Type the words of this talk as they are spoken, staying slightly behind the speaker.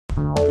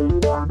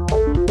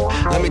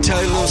Let me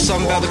tell you a little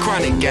something about the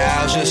chronic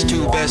gals. Just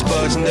two best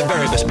buds and the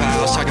very best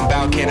pals. Talking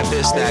about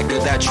cannabis, that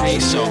good, that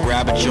tree. So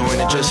grab a joint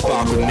and just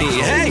spark with me.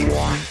 Hey!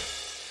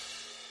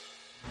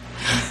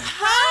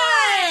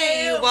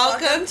 Hi!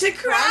 Welcome to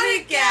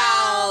Chronic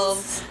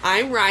Gals.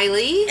 I'm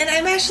Riley. And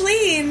I'm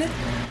Ashleen.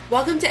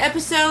 Welcome to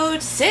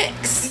episode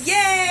 6.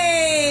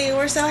 Yay!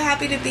 We're so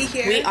happy to be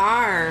here. We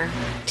are.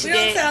 We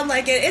don't sound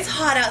like it. It's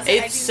hot outside.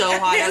 It's so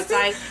hot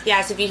outside.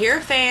 Yeah, so if you hear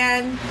a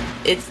fan,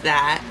 it's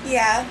that.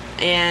 Yeah.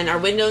 And our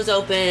window's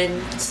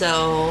open,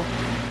 so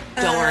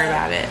don't worry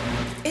about it.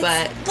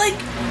 But it's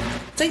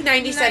like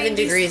 97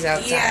 degrees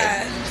outside.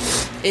 Yeah.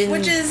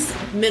 Which is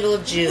middle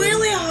of June.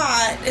 Really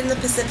hot in the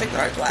Pacific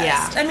Northwest.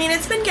 Yeah. I mean,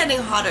 it's been getting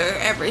hotter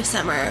every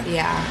summer.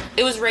 Yeah.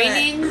 It was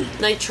raining,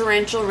 like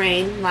torrential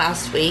rain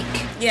last week.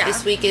 Yeah.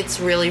 This week it's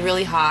really,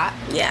 really hot.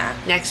 Yeah.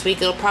 Next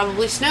week it'll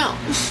probably snow.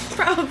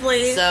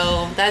 Probably.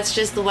 So that's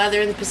just the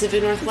weather in the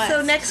Pacific Northwest.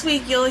 So next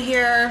week you'll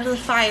hear the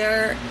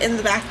fire in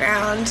the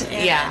background.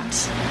 And yeah.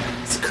 It's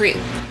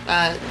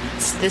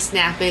the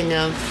snapping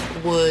of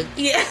wood.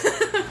 Yeah.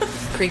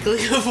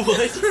 Crinkling of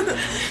wood.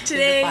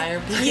 Today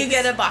you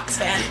get a box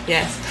fan.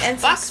 Yes.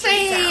 And box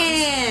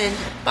fan.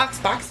 Box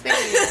fan. Box fan.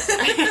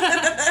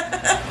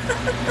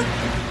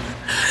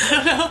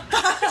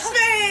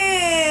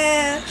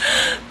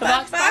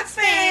 Box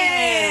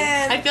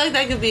fan. I feel like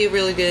that could be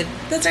really good.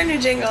 That's our new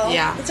jingle.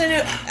 Yeah. That's our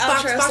new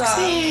outro box song.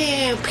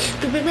 Fan.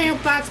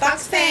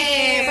 Box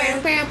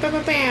fan.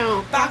 Box fan.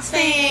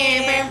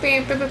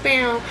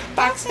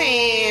 Box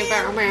fan.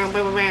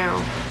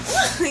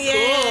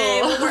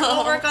 Yay. Cool.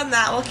 We'll work on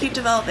that. We'll keep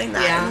developing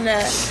that. Yeah.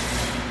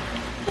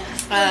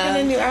 And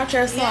working a new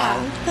outro song.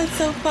 Yeah. That's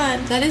so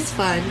fun. That is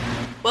fun.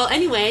 Well,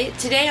 anyway,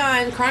 today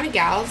on Chronic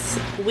Gals,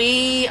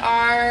 we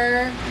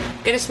are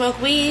gonna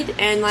smoke weed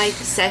and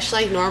sesh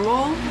like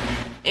normal,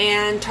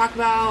 and talk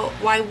about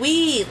why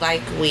we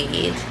like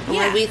weed and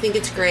why we think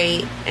it's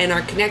great, and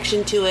our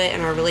connection to it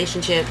and our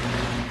relationship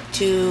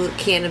to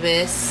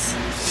cannabis,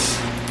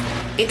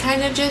 and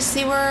kind of just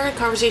see where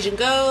conversation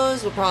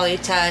goes. We'll probably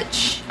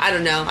touch, I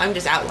don't know, I'm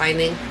just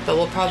outlining, but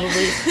we'll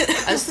probably,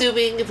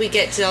 assuming if we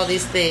get to all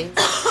these things,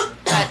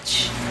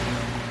 touch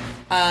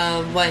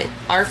what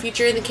our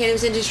future in the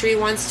cannabis industry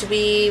wants to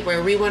be,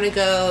 where we want to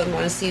go and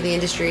want to see the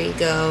industry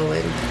go.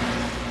 And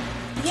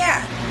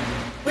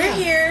we're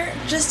here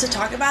just to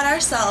talk about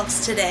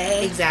ourselves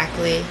today.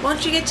 Exactly.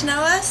 Won't you get to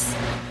know us?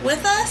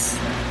 With us?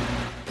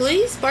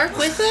 Please bark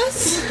with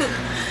us.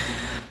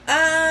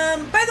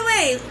 By the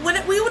way,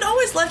 we would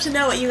always love to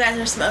know what you guys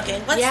are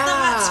smoking. What's the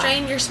hot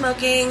strain you're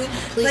smoking?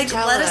 Please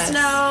tell let us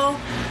know.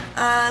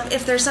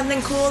 If there's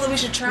something cool that we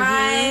should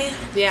try,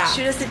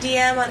 shoot us a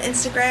DM on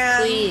Instagram.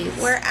 Please.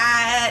 We're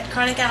at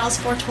Chronic Gals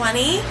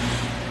 420.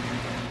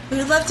 We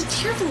would love to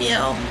hear from you.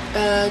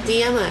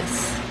 DM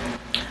us.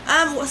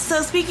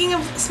 So speaking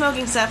of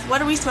smoking stuff,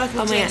 what are we smoking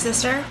today,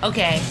 sister?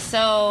 Okay,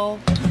 so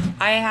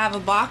I have a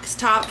box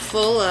top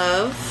full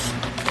of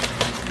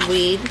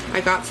weed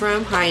I got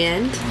from High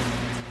End.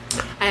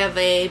 I have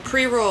a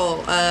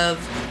pre-roll of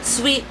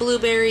Sweet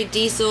Blueberry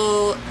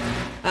Diesel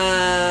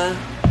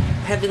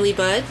Heavenly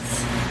Buds,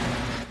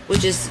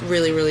 which is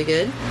really, really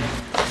good.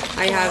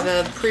 I have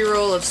a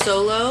pre-roll of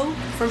Solo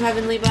from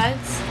Heavenly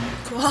Buds,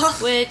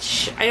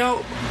 which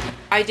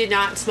I did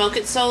not smoke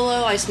it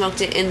solo. I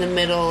smoked it in the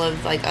middle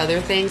of other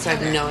things, so I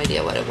have no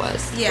idea what it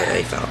was. Yeah. What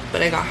I felt,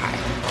 but I got high.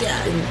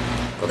 Yeah.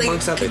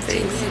 Amongst other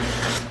things.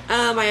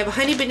 I have a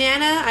honey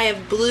banana. I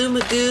have blue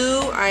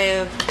magoo. I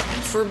have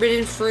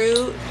forbidden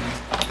fruit.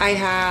 I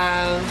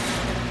have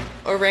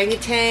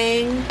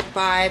orangutan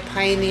by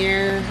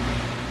Pioneer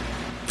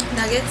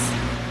Nuggets,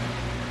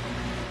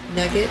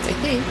 I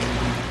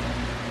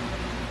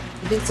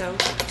think so.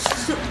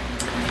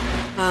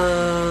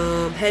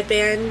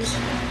 Headband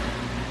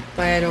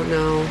by I don't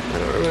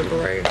remember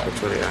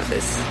which one I got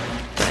this,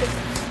 but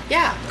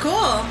yeah,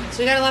 cool. So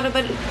we got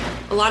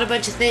a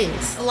bunch of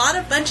things.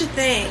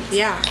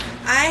 Yeah.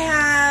 I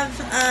have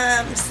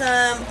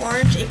some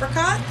orange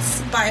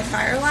apricots by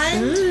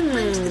Fireline to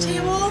bring to the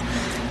table.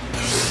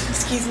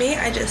 Excuse me,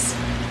 I just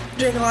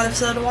drink a lot of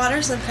soda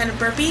water, so I'm kind of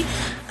burpy.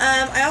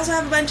 I also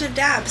have a bunch of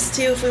dabs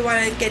too if we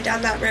want to get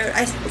down that road.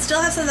 I still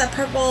have some of that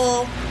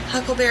purple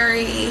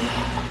huckleberry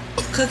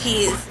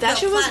cookies. That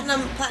shit was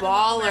platinum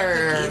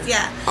baller. Cookies.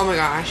 Yeah. Oh my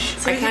gosh.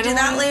 So we can do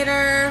that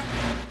later.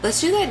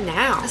 Let's do that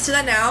now.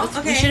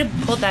 Okay. We should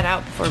have pulled that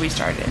out before we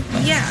started.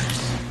 Yeah.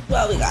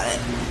 Well, we got it.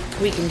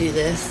 We can do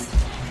this.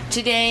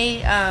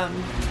 Today,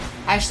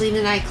 Ashleen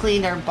and I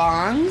cleaned our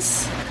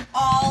bongs.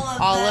 All of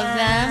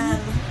them.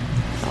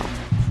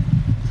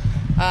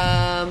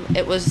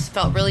 It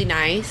felt really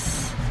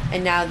nice,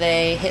 and now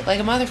they hit like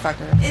a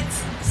motherfucker.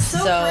 It's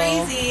so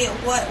crazy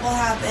what will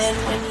happen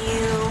when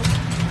you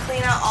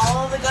clean out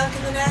all of the gunk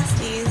and the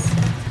nasties.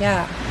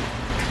 Yeah.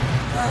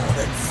 Oh,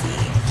 let's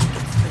see.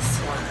 It's this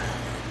one.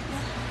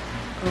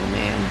 Oh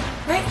man.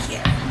 Right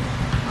here.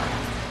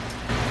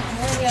 Are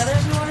there any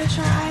others we want to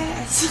try? I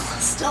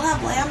still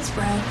have lamb's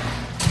bread.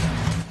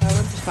 That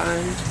one's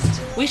fun.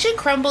 We should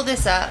crumble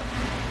this up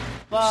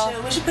Well,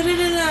 we should put it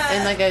in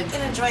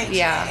a joint.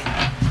 Yeah. Tray.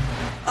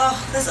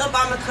 Oh, this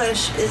Obama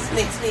Kush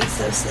makes me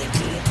so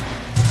sleepy.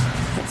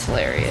 That's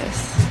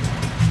hilarious.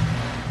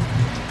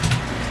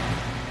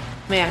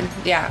 Man,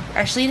 yeah.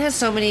 Ashleen has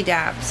so many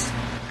dabs.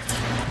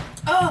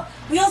 Oh,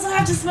 we also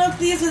have to smoke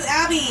these with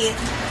Abby.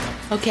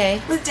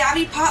 Okay. With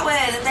Dabby Potwin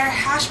and their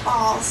hash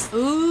balls.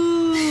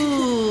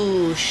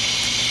 Ooh,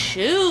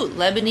 shoot.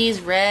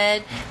 Lebanese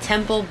red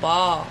temple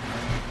ball.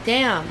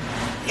 Damn.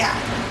 Yeah.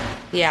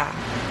 Yeah.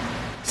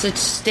 So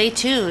stay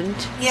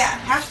tuned. Yeah,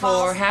 hash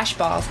balls. For hash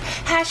balls.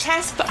 Hash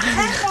balls.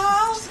 Hash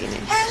balls.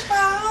 Hash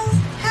balls.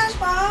 Hash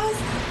balls.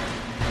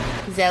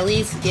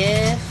 Zelly's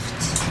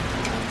gift.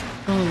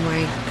 Oh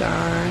my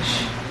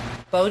gosh.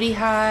 Bodhi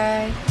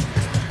high.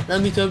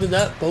 Let me talk about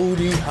that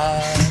Bodhi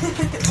high.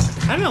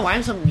 I don't know why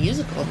I'm so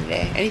musical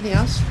today. Anything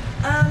else?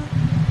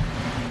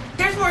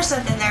 There's more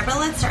stuff in there, but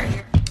let's start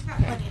here. Got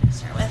plenty to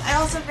start with. I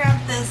also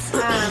grabbed this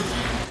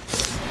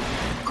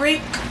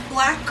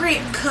black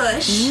grape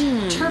Kush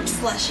Terp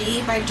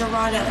Slushy by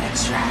Dorado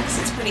Extracts.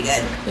 It's pretty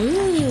good.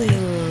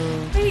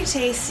 Ooh. Pretty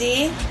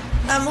tasty.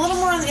 A little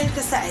more on the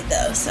indica side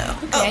though, so.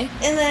 Okay. Oh,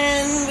 and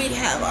then we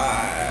have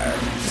our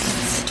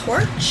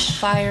torch.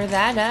 Fire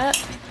that up.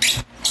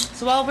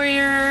 So while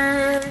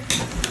we're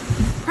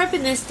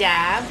prepping this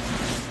dab,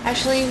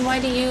 Ashleen, why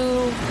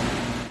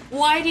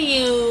do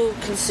you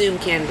consume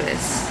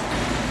cannabis?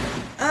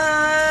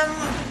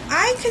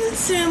 I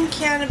consume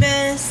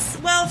cannabis.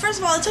 Well, first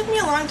of all, it took me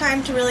a long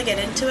time to really get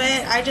into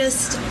it. I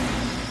just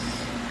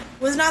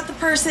was not the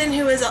person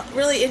who was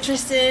really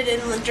interested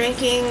in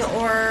drinking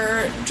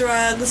or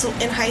drugs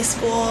in high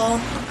school.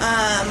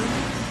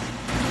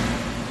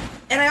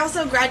 And I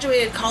also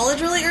graduated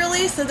college really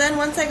early, so then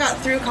once I got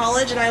through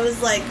college and I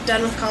was, like,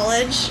 done with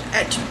college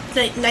at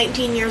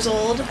 19 years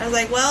old, I was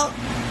like, well,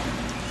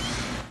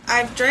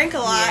 I've drank a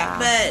lot,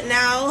 but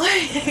now,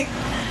 like,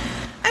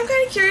 I'm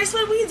kind of curious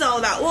what weed's all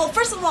about. Well,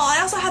 first of all, I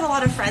also had a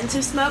lot of friends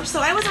who smoked, so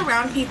I was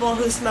around people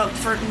who smoked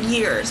for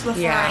years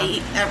before I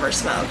ever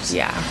smoked.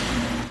 Yeah.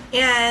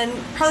 And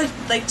probably,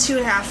 like,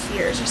 2.5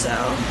 years or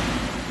so.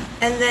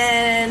 And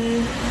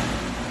then,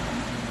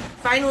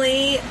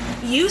 finally,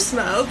 you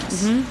smoked.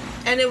 Mm-hmm.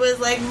 And it was,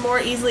 like, more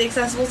easily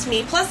accessible to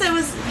me. Plus, it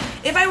was...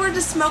 If I were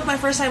to smoke my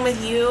first time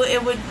with you,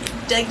 it would,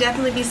 like,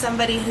 definitely be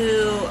somebody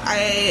who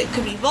I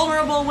could be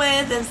vulnerable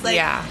with. It's, like...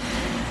 Yeah.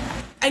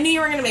 I knew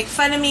you were going to make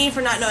fun of me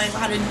for not knowing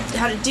how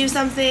to do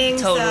something.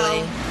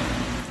 Totally.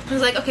 So I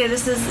was like, okay,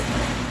 this is...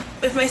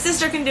 If my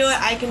sister can do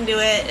it, I can do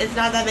it. It's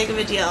not that big of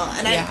a deal.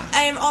 And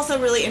I am also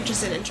really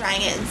interested in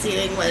trying it and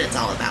seeing what it's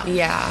all about.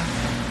 Yeah.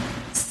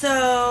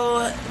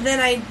 So then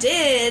I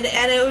did,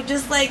 and it was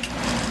just, like...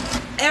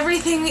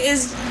 Everything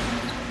is...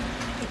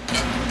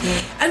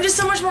 I'm just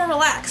so much more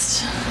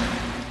relaxed.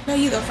 No,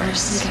 you go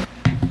first.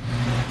 Okay.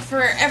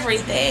 For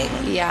everything.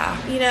 Yeah.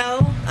 You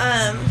know?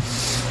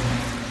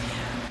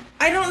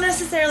 I don't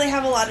necessarily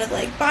have a lot of,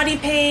 like, body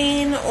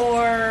pain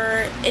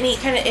or any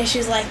kind of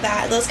issues like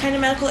that. Those kind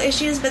of medical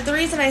issues. But the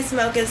reason I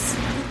smoke is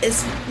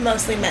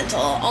mostly mental.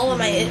 All of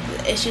my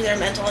issues are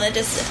mental. And it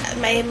just...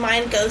 My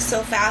mind goes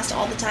so fast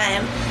all the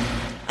time.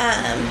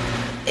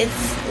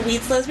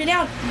 Weed slows me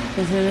down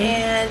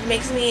and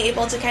makes me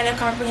able to kind of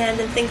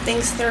comprehend and think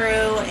things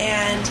through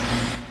and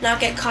not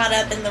get caught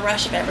up in the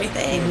rush of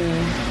everything.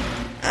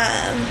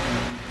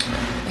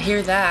 I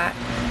hear that.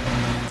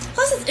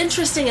 Plus, it's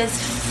interesting as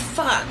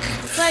fuck.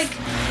 It's like...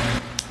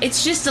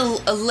 It's just a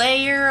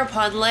layer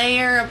upon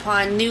layer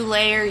upon new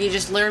layer. You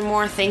just learn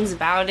more things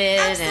about it.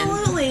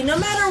 Absolutely. No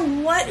matter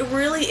what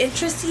really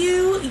interests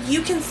you,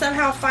 you can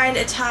somehow find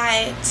a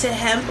tie to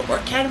hemp or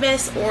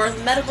cannabis or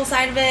the medical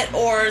side of it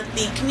or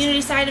the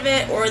community side of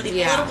it or the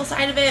political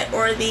side of it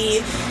or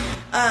the,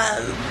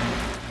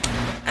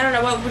 I don't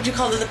know, what would you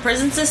call it? The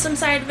prison system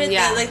side of it?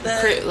 Yeah.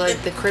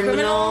 The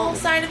criminal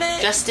side of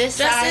it? Justice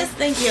side?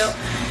 Thank you.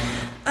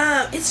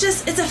 It's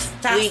a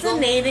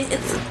fascinating...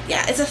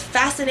 It's a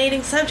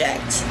fascinating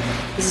subject.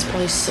 This is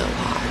probably so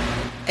hot.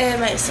 It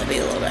might still be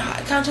a little bit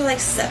hot. Count to like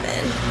 7.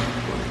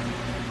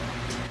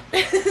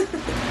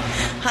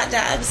 Hot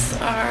dabs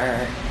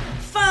are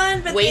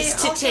fun, but waste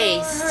they to also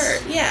taste.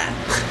 hurt. Yeah.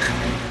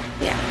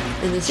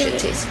 And this should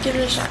taste. Give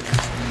it a shot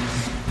now.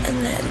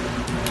 And then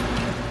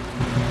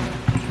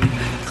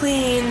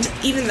cleaned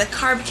even the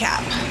carb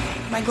cap.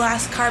 My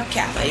glass carb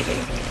cap I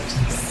even cleaned.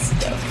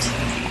 Stoked.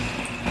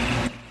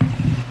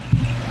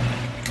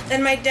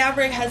 And my dab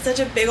rig had such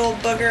a big old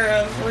booger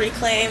of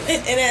Reclaim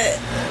in it.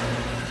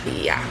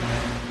 Yeah.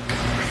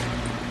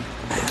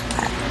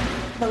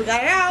 But we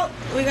got it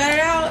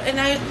out. And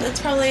it's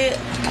probably... It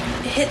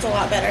hits a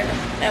lot better,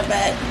 I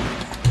bet.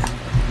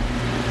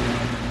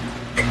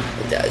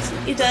 It does.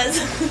 It does.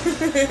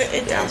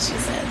 It does, she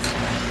says.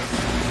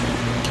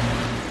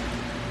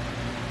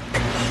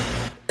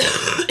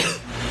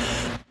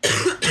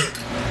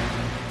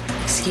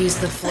 Excuse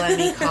the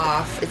phlegmy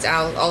cough. It's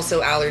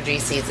also allergy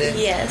season.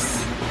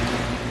 Yes.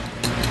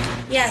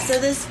 Yeah, so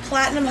this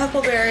Platinum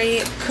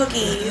Huckleberry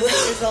Cookies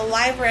is a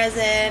live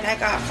resin I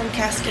got from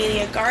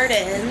Cascadia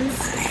Gardens.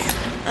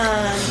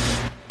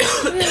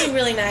 Really,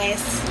 really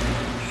nice.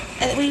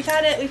 And we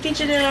found it. We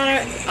featured it on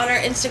our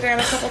Instagram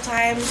a couple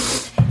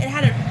times. It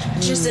had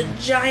just a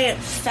giant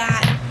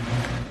fat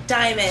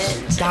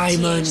diamond.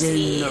 Diamond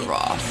THC. in the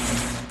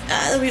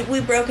rough. We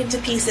broke into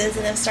pieces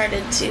and have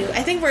started to.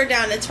 I think we're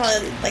down. It's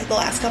probably like the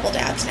last couple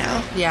dabs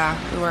now. Yeah,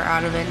 we're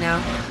out of it now.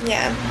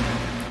 Yeah.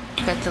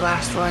 Got the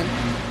last one.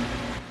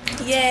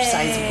 Yay.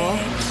 Sizable.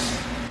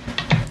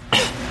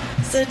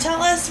 So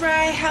tell us,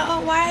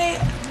 Rye,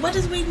 what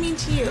does weed mean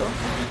to you?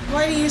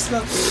 Why do you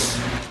smoke weed?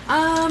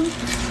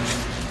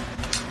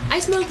 I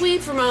smoke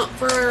weed for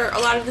a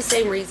lot of the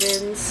same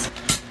reasons.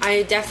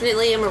 I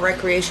definitely am a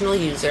recreational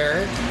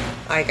user.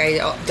 Like, I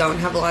don't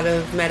have a lot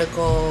of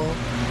medical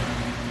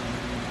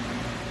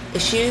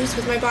issues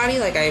with my body.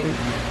 Like, I'm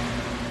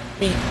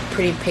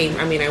pretty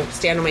I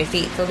stand on my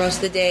feet for most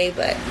of the day,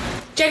 but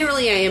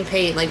generally I am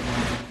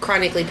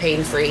chronically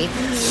pain-free.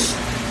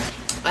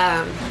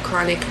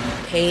 Chronic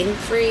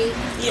pain-free?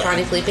 Yeah.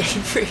 Chronically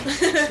pain-free.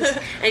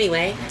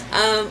 Anyway,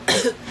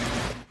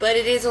 but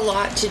it is a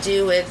lot to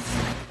do with,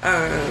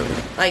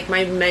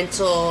 my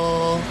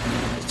mental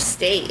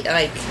state.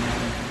 Like,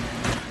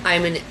 I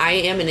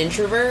am an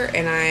introvert,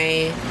 and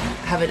I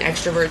have an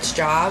extrovert's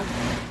job,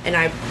 and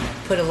I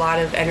put a lot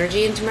of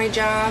energy into my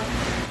job,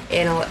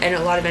 and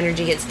a lot of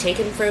energy gets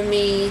taken from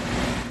me,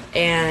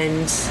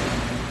 and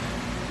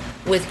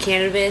with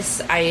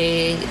cannabis,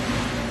 I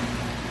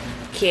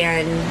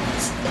can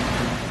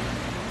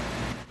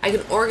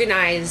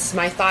organize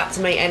my thoughts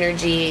and my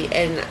energy,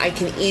 and I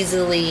can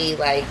easily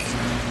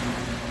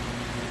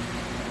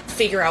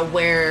figure out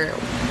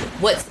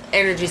what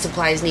energy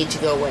supplies need to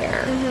go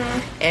where.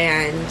 Mm-hmm.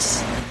 And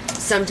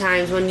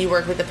sometimes when you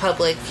work with the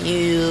public,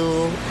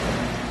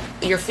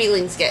 your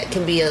feelings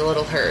can be a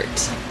little hurt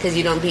because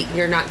you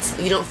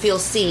don't feel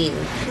seen.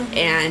 Mm-hmm.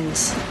 And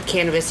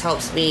cannabis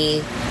helps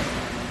me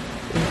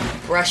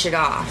brush it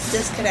off,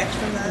 disconnect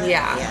from that.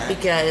 Yeah,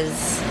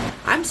 because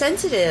I'm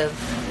sensitive.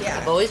 Yeah,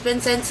 I've always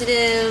been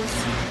sensitive,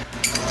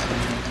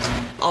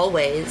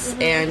 always.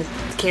 Mm-hmm. And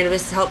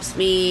cannabis helps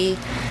me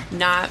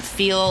not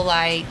feel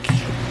like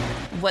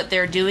what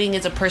they're doing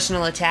is a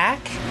personal attack,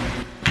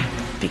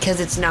 because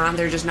it's not.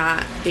 They're just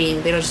not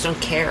being. They just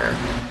don't care.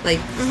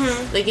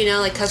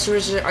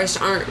 Customers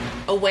aren't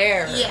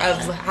aware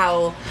of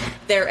how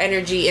their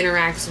energy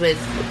interacts with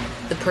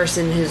the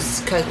person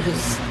who's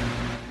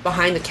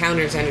behind the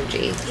counter's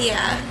energy.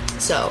 Yeah.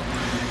 So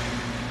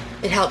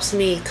it helps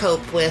me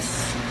cope with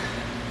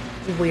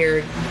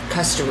weird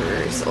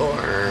customers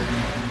or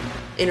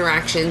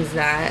interactions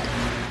that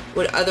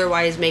would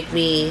otherwise make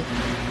me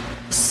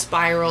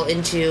spiral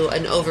into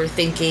an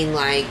overthinking,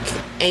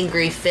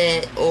 angry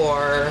fit,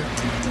 or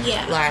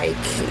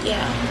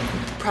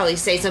probably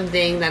say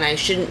something that I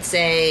shouldn't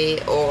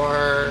say,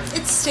 or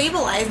it's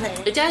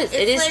stabilizing. It does.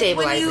 It is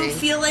stabilizing. When you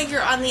feel like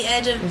you're on the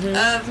edge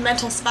of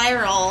mental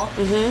spiral,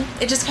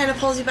 it just kind of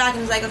pulls you back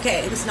and is like,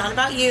 okay, this is not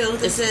about you.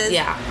 This is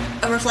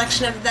a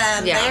reflection of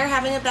them. Yeah. They're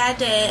having a bad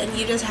day, and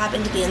you just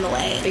happen to be in the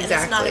way. Exactly. And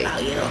it's not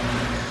about you.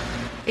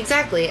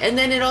 Exactly. And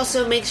then it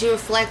also makes you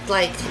reflect,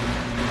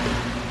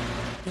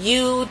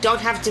 you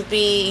don't have to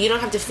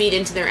feed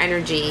into their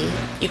energy.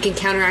 You can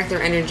counteract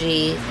their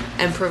energy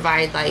and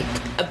provide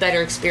a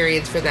better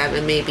experience for them,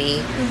 and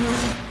maybe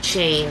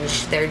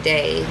change their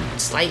day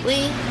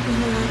slightly.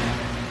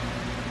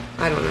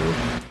 I don't know.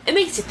 It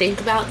makes you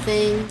think about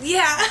things.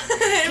 Yeah.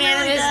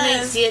 Cannabis really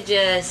makes you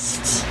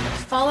just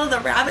follow the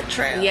rabbit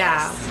trails.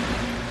 Yeah.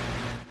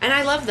 And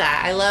I love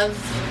that. I love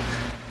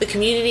the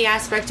community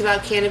aspect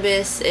about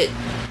cannabis. It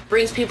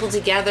brings people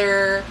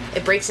together.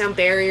 It breaks down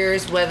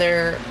barriers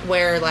where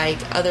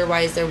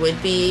otherwise there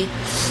would be.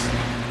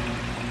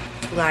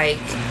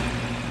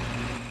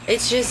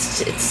 It's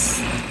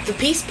the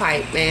peace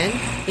pipe, man,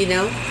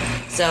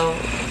 So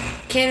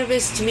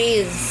cannabis to me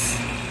is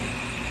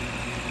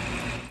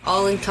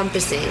all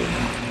encompassing.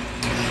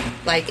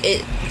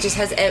 It just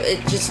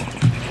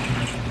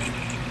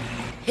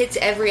hits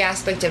every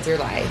aspect of your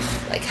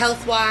life.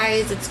 Health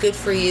wise, it's good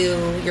for you.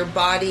 Your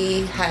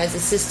body has a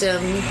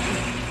system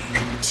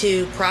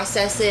to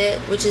process it,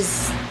 which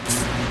is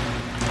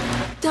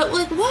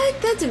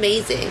what? That's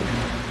amazing.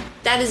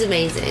 That is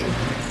amazing.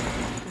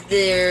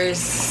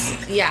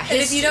 And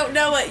if you don't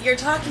know what you're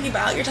talking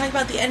about the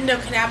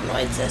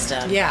endocannabinoid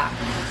system. Yeah.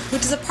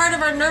 Which is a part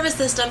of our nervous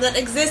system that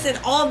exists in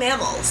all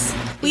mammals.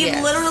 We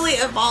have literally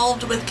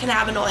evolved with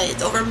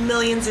cannabinoids over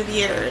millions of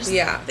years.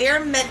 Yeah. They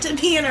are meant to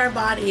be in our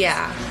bodies.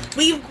 Yeah.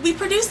 We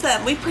produce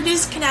them. We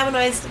produce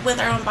cannabinoids with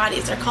our own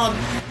bodies. They're called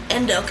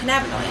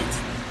endocannabinoids.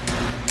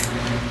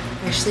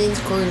 Ashleen's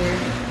Corner.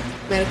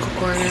 Medical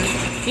Corner.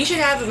 You should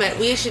have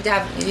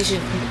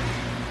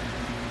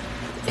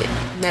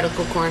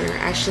Medical Corner.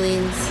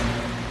 Ashleen's.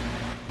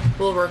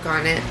 We'll work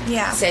on it.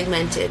 Yeah.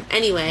 Segmented.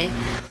 Anyway.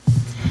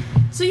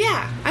 So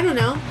yeah, I don't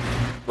know.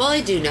 Well,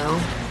 I do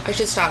know. I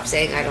should stop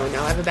saying I don't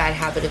know. I have a bad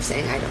habit of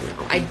saying I don't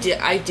know. I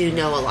do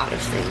know a lot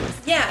of things.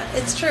 Yeah,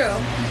 it's true.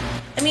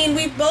 I mean,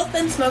 we've both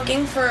been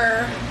smoking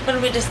for,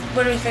 what did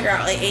we figure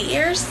out, 8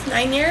 years?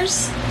 9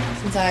 years?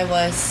 Since I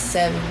was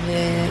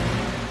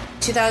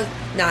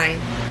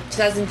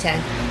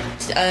 2010.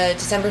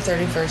 December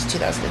 31st,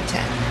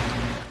 2010.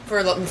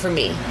 for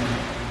me.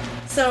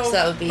 So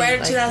that would be right in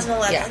like-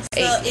 2011. yeah,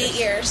 so 8 8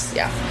 years.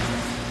 Yeah.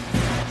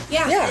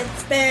 Yeah.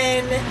 It's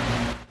been...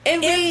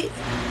 And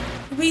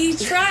We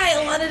try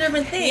a lot of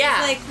different things.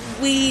 Yeah. Like,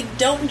 we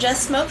don't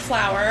just smoke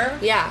flower.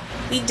 yeah.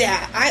 We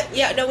dab.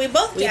 We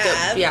both We do-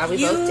 dab. yeah, we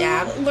both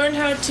dab. You learned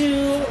how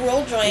to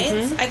roll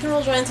joints. I can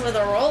roll joints with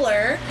a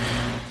roller.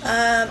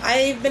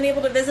 I've been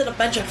able to visit a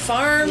bunch of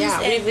farms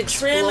Yeah, and we've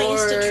trim. I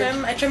used to explored-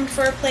 trim. I trimmed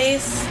for a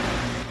place.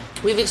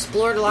 We've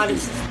explored a lot of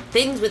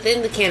things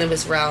within the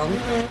cannabis realm,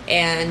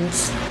 and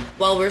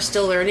while we're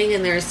still learning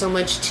and there's so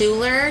much to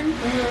learn,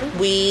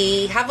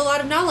 we have a lot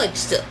of knowledge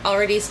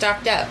already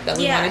stocked up that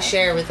we Yeah. want to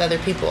share with other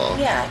people.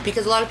 Yeah.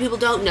 Because a lot of people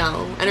don't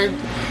know and are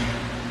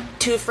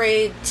too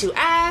afraid to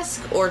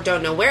ask, or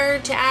don't know where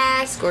to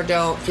ask, or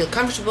don't feel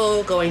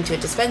comfortable going to a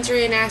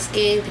dispensary and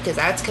asking, because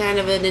that's kind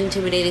of an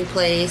intimidating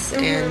place.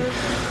 And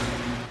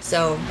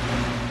so...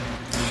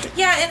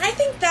 Yeah, and I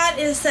think that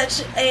is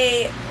such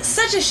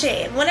a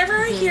shame. Whenever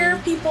I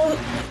hear people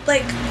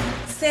like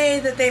say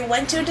that they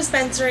went to a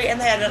dispensary and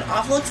they had an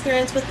awful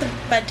experience with the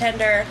bud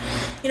tender,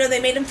 they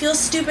made them feel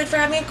stupid for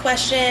having a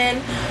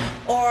question,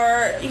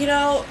 or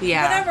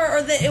Yeah. whatever,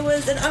 or that it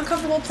was an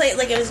uncomfortable place,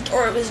 like it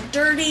was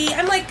dirty.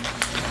 I'm like,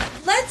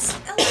 let's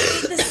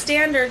elevate the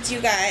standards, you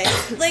guys.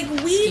 Like,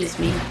 weed Excuse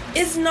me.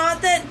 is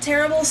not that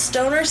terrible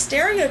stoner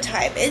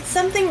stereotype. It's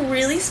something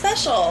really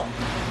special.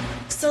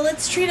 So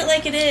let's treat it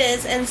like it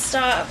is and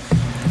stop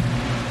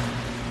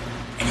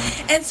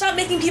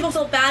making people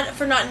feel bad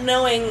for not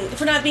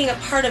being a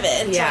part of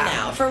it until Yeah.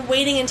 now, for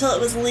waiting until it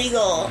was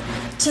legal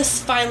to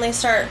finally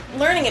start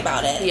learning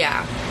about it.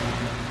 Yeah.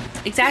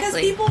 Because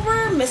Exactly. people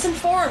were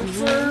misinformed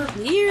for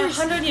Years.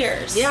 100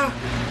 years. Yeah.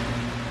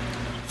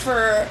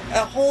 For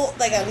a whole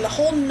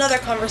nother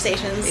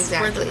conversations.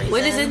 Exactly. Worth of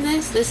What is reason. in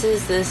this? This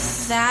is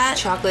this That-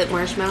 chocolate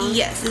marshmallow?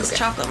 Yes, it's Okay.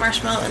 chocolate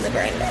marshmallow in the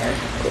grinder.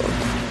 Cool.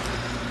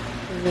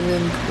 And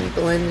then we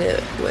blend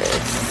it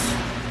with...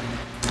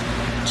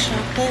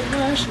 Chocolate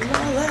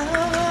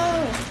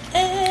marshmallow. I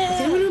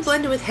think I'm going to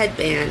blend it with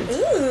headband.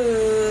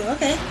 Ooh,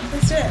 okay,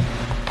 let's do it.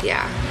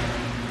 Yeah.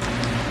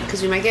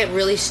 Because we might get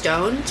really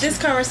stoned. This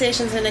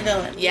conversation's gonna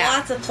go in Yeah.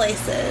 lots of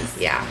places.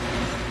 Yeah.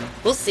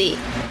 We'll see.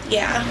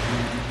 Yeah.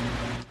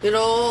 Good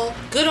old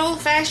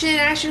fashioned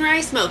Ash and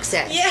Rye smoke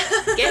set. Yeah.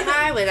 Get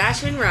high with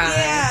Ash and Rye.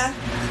 Yeah.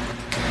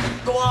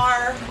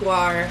 Guar.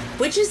 Guar.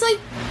 Which is like...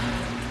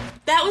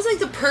 That was like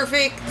the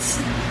perfect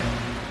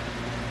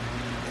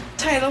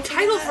Title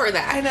for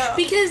that. I know.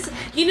 Because,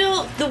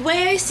 the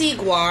way I see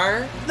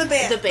Guar... The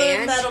band.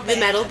 The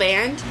metal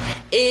band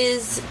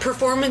is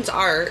performance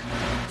art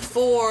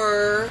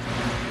for,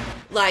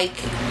 like...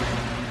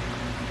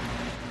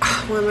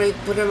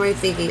 What am I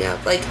thinking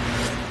of? Like...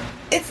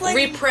 It's like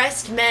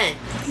repressed men.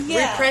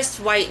 Yeah. Repressed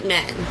white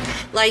men.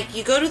 Like,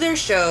 you go to their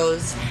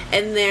shows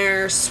and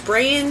they're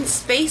spraying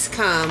space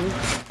cum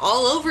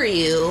all over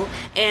you,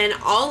 and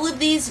all of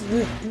these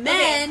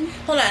men... Okay,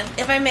 hold on,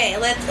 if I may,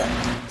 let's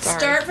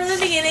start from the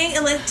beginning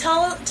and let's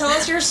tell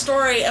us your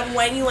story of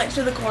when you went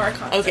to the Guar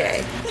concert.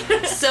 Okay.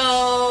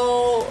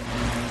 So,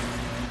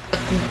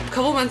 a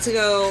couple months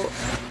ago,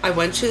 I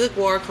went to the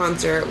Guar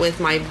concert with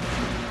my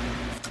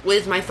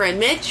friend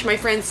Mitch, my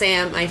friend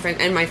Sam, my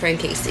friend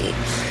Casey.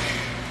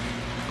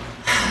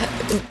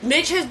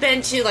 Mitch has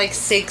been to like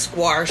 6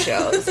 Guar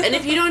shows, and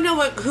if you don't know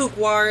who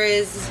Guar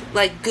is,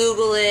 like,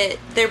 Google it.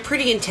 They're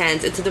pretty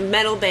intense. It's the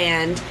metal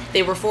band.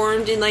 They were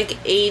formed in like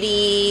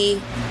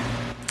 80.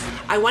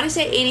 I want to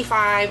say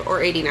 85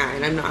 or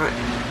 89. I'm not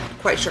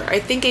quite sure. I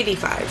think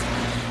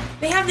 85.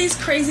 They have these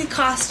crazy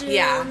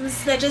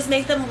costumes that just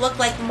make them look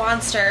like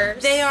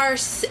monsters. They are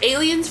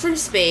aliens from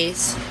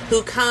space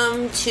who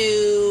come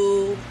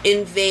to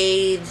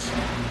invade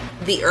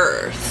the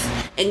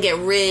Earth and get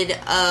rid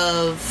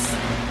of...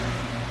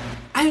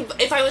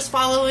 if I was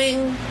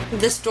following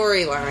the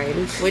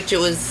storyline, which it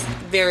was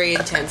very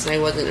intense and I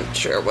wasn't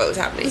sure what was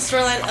happening. The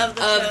storyline of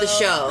the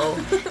show.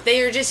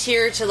 They are just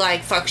here to,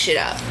 like, fuck shit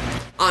up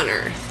on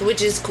Earth,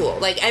 which is cool.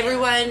 Like,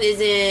 everyone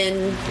is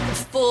in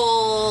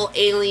full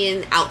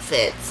alien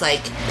outfits.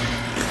 Like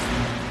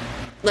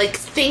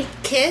think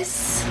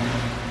Kiss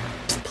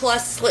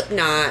plus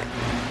Slipknot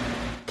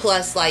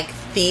plus, like,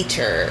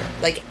 theater.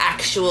 Like,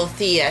 actual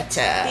theater.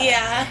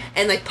 Yeah.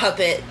 And, like,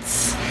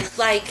 puppets.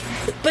 Like,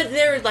 but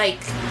they're,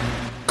 like,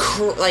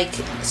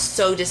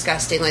 so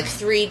disgusting. Like,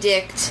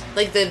 3-dicked.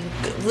 Like, the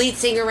lead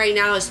singer right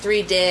now is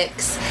 3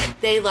 dicks.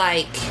 They,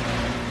 like,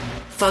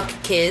 fuck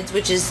kids,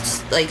 which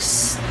is, like,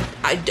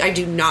 I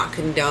do not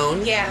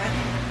condone. Yeah.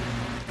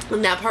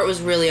 And that part was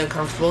really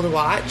uncomfortable to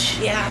watch.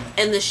 Yeah.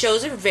 And the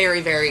shows are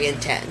very, very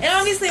intense. And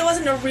obviously it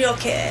wasn't a real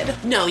kid.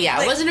 No, yeah,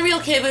 Like- it wasn't a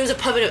real kid, but it was a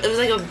puppet. It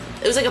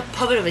was like a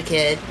puppet of a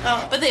kid.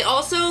 Oh. But they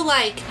also,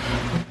 like,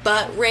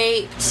 butt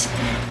raped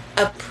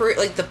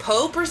like the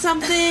Pope or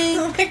something.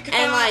 Oh my God.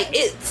 And, like,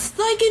 it's,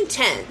 like,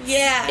 intense.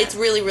 Yeah. It's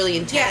really, really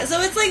intense. Yeah,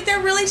 so it's like they're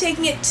really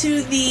taking it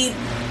to the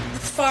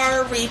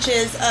far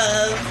reaches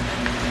of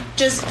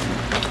just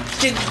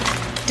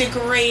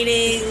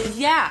degrading.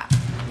 Yeah.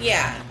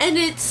 Yeah. And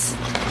it's...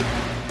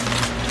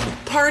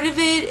 Part of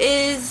it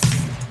is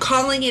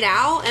calling it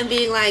out and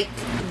being like,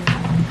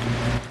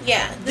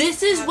 Yeah.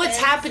 this is what's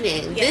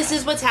happening. Yeah. This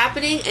is what's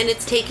happening, and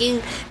it's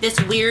taking this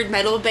weird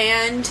metal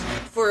band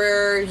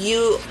for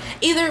you,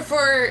 either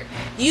for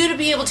you to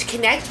be able to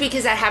connect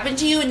because that happened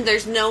to you and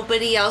there's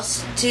nobody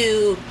else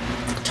to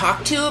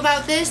talk to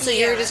about this, so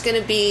you're Yeah. just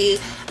gonna be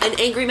an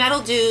angry metal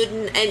dude,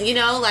 and you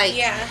know, like,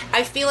 Yeah.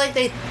 I feel like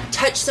they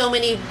touch so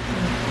many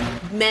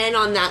men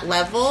on that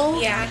level,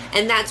 Yeah.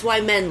 and that's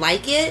why men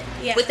like it,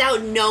 Yeah.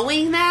 without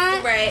knowing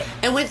that, Right.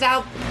 and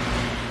without.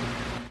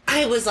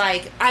 I was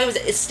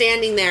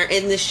standing there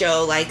in the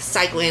show, like,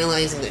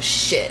 psychoanalyzing the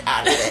shit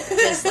out of it.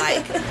 Just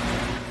like,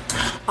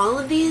 all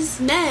of these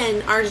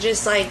men are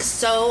just, like,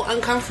 so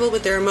uncomfortable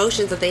with their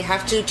emotions that they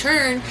have to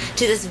turn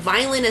to this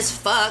violent as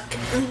fuck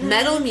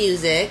metal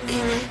music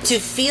to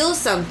feel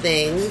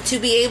something, to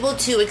be able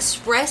to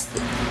express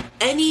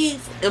any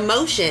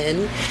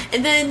emotion,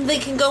 and then they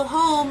can go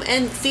home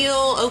and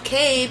feel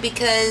okay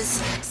because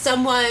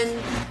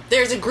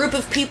there's a group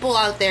of people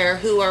out there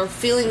who are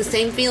feeling the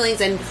same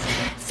feelings and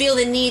feel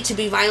the need to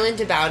be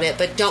violent about it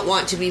but don't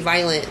want to be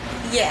violent.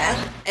 Yeah.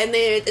 And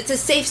it's a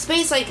safe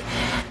space. Like,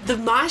 the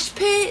mosh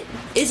pit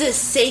is a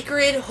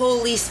sacred,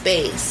 holy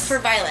space. For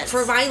violence.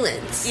 For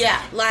violence.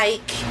 Yeah.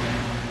 Like,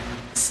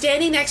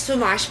 standing next to a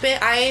mosh pit,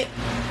 I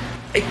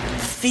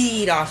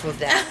feed off of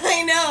that.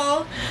 I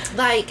know.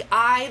 Like,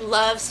 I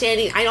love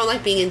standing. I don't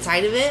like being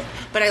inside of it,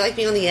 but I like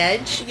being on the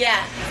edge.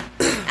 Yeah.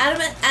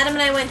 Adam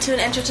and I went to an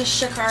Enter to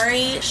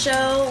Shikari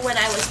show when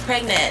I was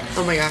pregnant.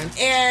 Oh my god.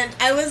 And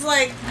I was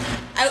like,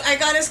 I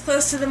got as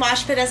close to the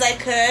mosh pit as I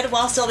could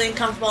while still being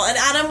comfortable. And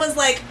Adam was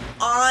like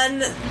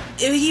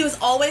he was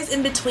always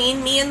in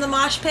between me and the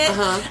mosh pit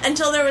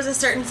until there was a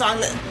certain song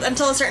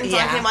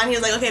came on. He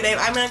was like, okay, babe,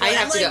 I'm gonna go. I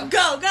have to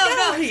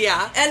go.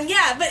 Yeah. And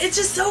yeah, but it's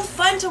just so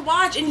fun to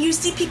watch. And you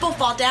see people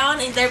fall down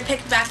and they're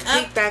picked back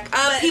up. But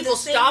at people the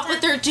same stop time-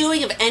 what they're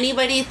doing if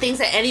anybody thinks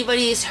that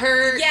anybody's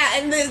hurt. Yeah,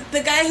 and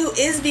the guy who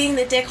is being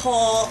the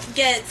dickhole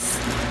gets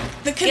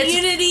the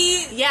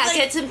community.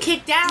 Gets him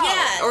kicked out.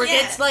 Yeah, or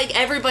yeah. gets, like,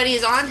 everybody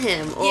is on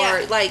him. Or,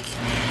 Yeah. like,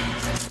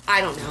 I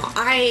don't know.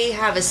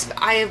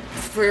 I,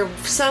 for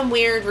some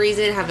weird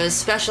reason, have a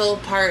special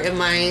part in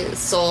my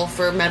soul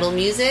for metal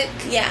music.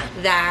 Yeah.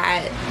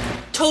 That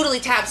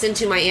totally taps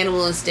into my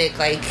animalistic,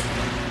 like...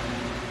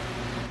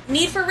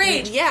 Need for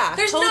rage. Yeah,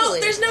 totally.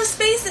 There's no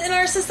space in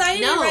our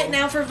society No. right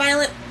now for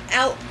violent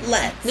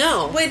outlets.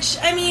 No. Which,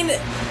 I mean...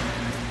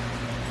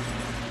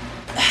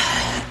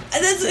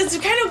 It's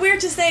kind of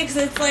weird to say because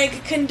it's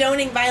like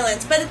condoning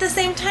violence, but at the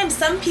same time,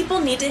 some people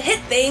need to hit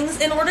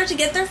things in order to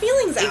get their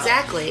feelings out.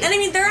 Exactly. And I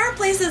mean, there are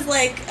places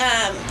like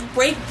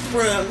break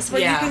rooms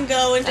where Yeah. you can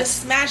go and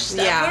just smash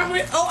stuff. Yeah.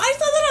 I saw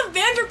that on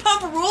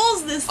Vanderpump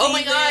Rules this season. Oh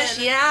my gosh,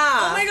 yeah.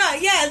 Oh my god,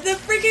 yeah. The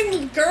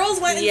freaking girls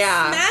went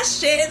and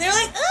smashed it, and they're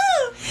like,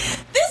 oh,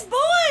 this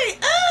boy,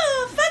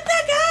 oh, fuck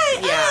that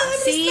guy. Yeah. Oh, I'm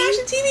See? gonna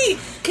smash a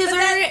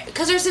TV.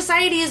 Because our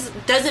society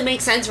doesn't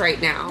make sense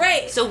right now.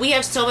 Right. So we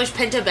have so much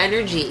pent up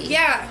energy.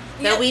 Yeah.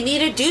 That we need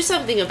to do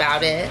something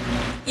about it.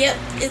 Yep,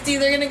 it's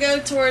either going to go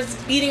towards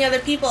beating other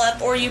people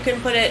up, or you can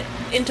put it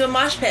into a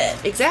mosh pit.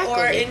 Exactly.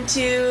 Or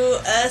into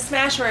a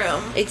smash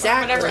room.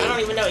 Exactly. Or whatever. I don't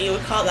even know what you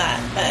would call that,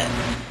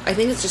 but... I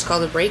think it's just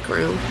called a break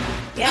room.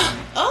 Yeah.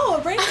 Oh,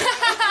 a break room.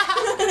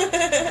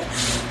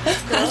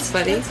 That's cool. That's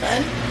funny. That's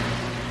fun.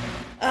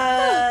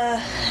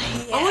 Yeah.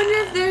 I wonder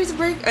if there's a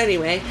break...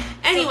 Anyway,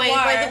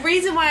 Guar. but the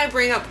reason why I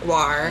bring up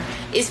Guar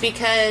is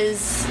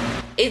because...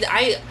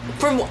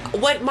 From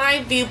what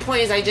my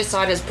viewpoint is, I just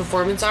saw it as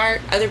performance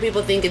art. Other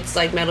people think it's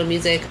like metal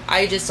music.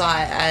 I just saw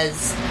it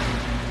as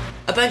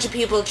a bunch of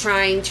people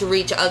trying to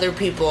reach other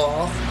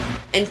people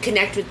and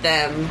connect with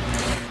them.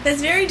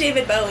 That's very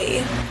David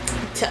Bowie.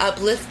 To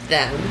uplift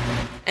them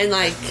and,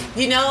 like,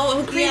 you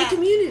know, create a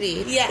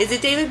community. Yeah. Is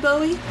it David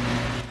Bowie?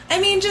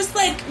 I mean, just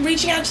like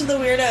reaching out to the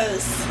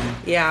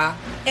weirdos Yeah.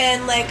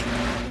 and like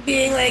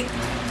being like,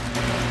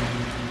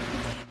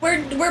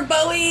 We're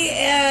Bowie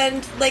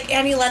and like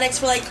Annie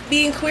Lennox were like,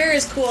 being queer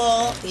is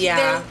cool.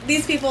 Yeah.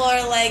 These people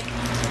are like,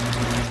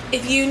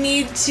 if you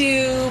need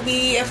to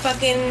be a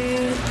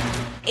fucking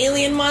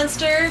alien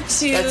monster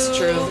to... That's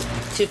true.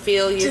 To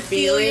feel your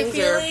feelings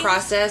or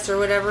process or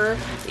whatever.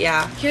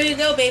 Yeah. Here you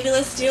go, baby.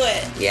 Let's do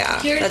it. Yeah.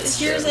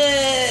 Here's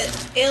a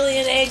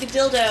alien egg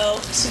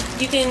dildo. So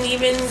you can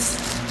even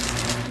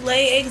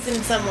lay eggs in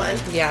someone.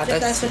 Yeah, if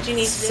that's what you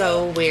need to do.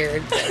 So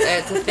weird.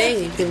 That's a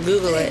thing. You can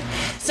Google it.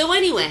 So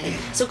anyway,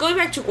 going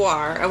back to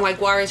Guar and why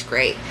Guar is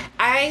great.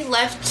 I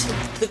left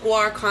the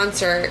Guar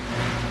concert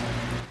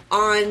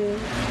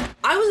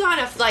I was on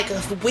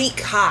a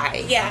week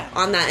high. Yeah.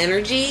 On that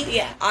energy.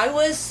 Yeah. I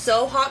was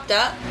so hopped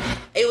up.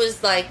 It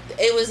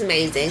was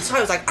amazing. So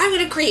I was like, I'm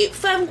gonna create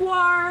Femme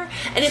Guar,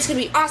 and it's gonna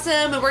be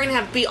awesome, and we're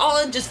gonna be all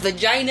in just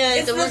vaginas,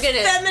 It's and the we're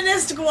gonna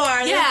feminist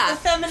Guar. Yeah. The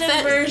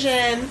feminine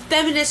version.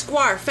 Feminist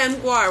Guar, Femme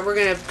Guar. We're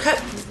gonna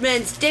cut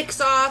men's dicks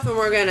off, and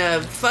we're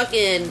gonna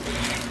fucking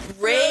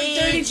rage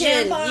dirty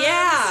tampons.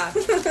 yeah.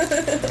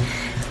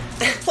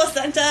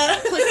 Placenta.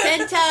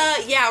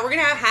 Yeah, we're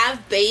gonna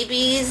have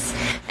babies,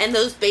 and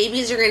those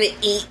babies are gonna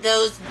eat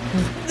those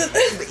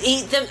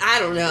eat them. I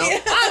don't know. Yeah.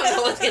 I don't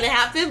know what's gonna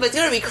happen, but it's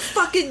gonna be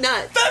fucking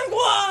nuts.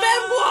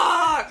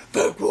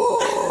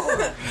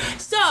 February.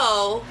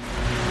 So,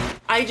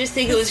 I just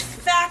think it was.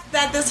 Fact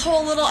that this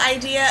whole little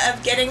idea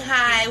of getting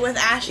high with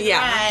Ash and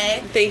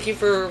Rye. Thank you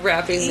for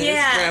wrapping this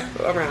Yeah. wrap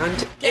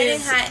around. Getting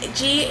high.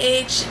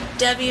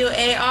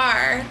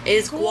 GHWAR.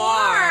 Is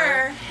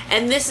Guar.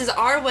 And this is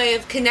our way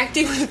of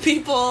connecting with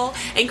people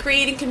and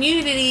creating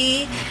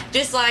community.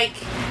 Just like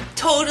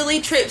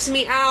totally trips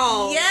me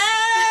out.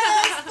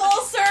 Yes!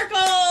 Full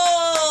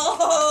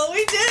circle!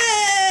 We did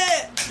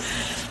it!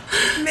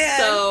 Man.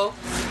 So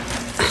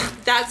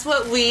that's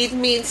what weed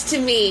means to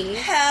me.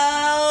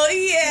 Hell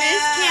yeah!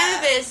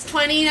 Miss Cannabis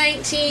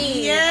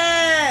 2019.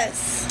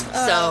 Yes!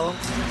 So,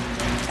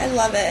 I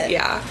love it.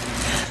 yeah.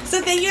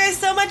 So thank you guys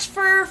so much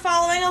for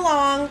following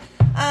along.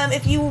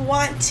 If you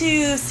want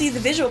to see the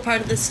visual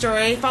part of this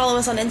story, follow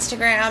us on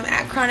Instagram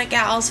at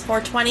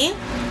ChronicGals420.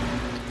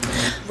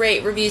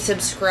 Rate, review,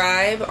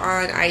 subscribe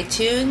on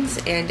iTunes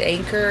and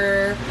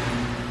Anchor.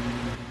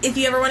 If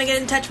you ever want to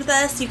get in touch with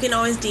us, you can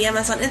always DM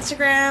us on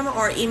Instagram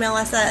or email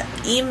us at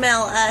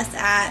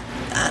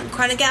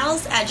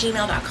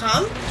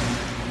chronicgals@gmail.com.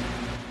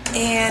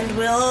 And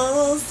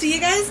we'll see you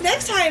guys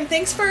next time.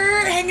 Thanks for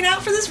hanging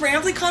out for this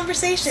rambly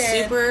conversation.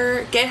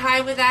 Super get high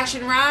with Ash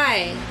and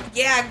Rye.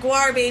 Yeah,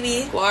 Guar,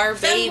 baby. Guar,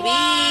 baby.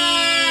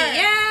 Guar.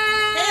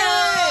 Yes.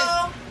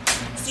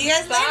 Heyo. See you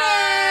guys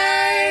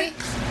Bye. later.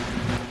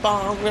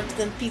 Bong rips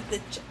and pizza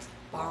chips.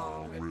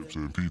 Bong Rips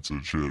and pizza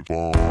chips.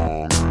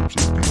 Bong rips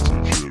and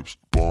pizza chips.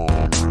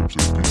 Bong rips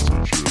and pizza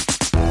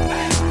chips. Bong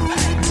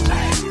rips and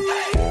pizza chips.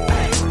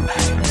 Bong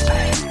rips and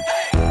pizza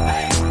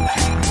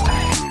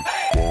chips.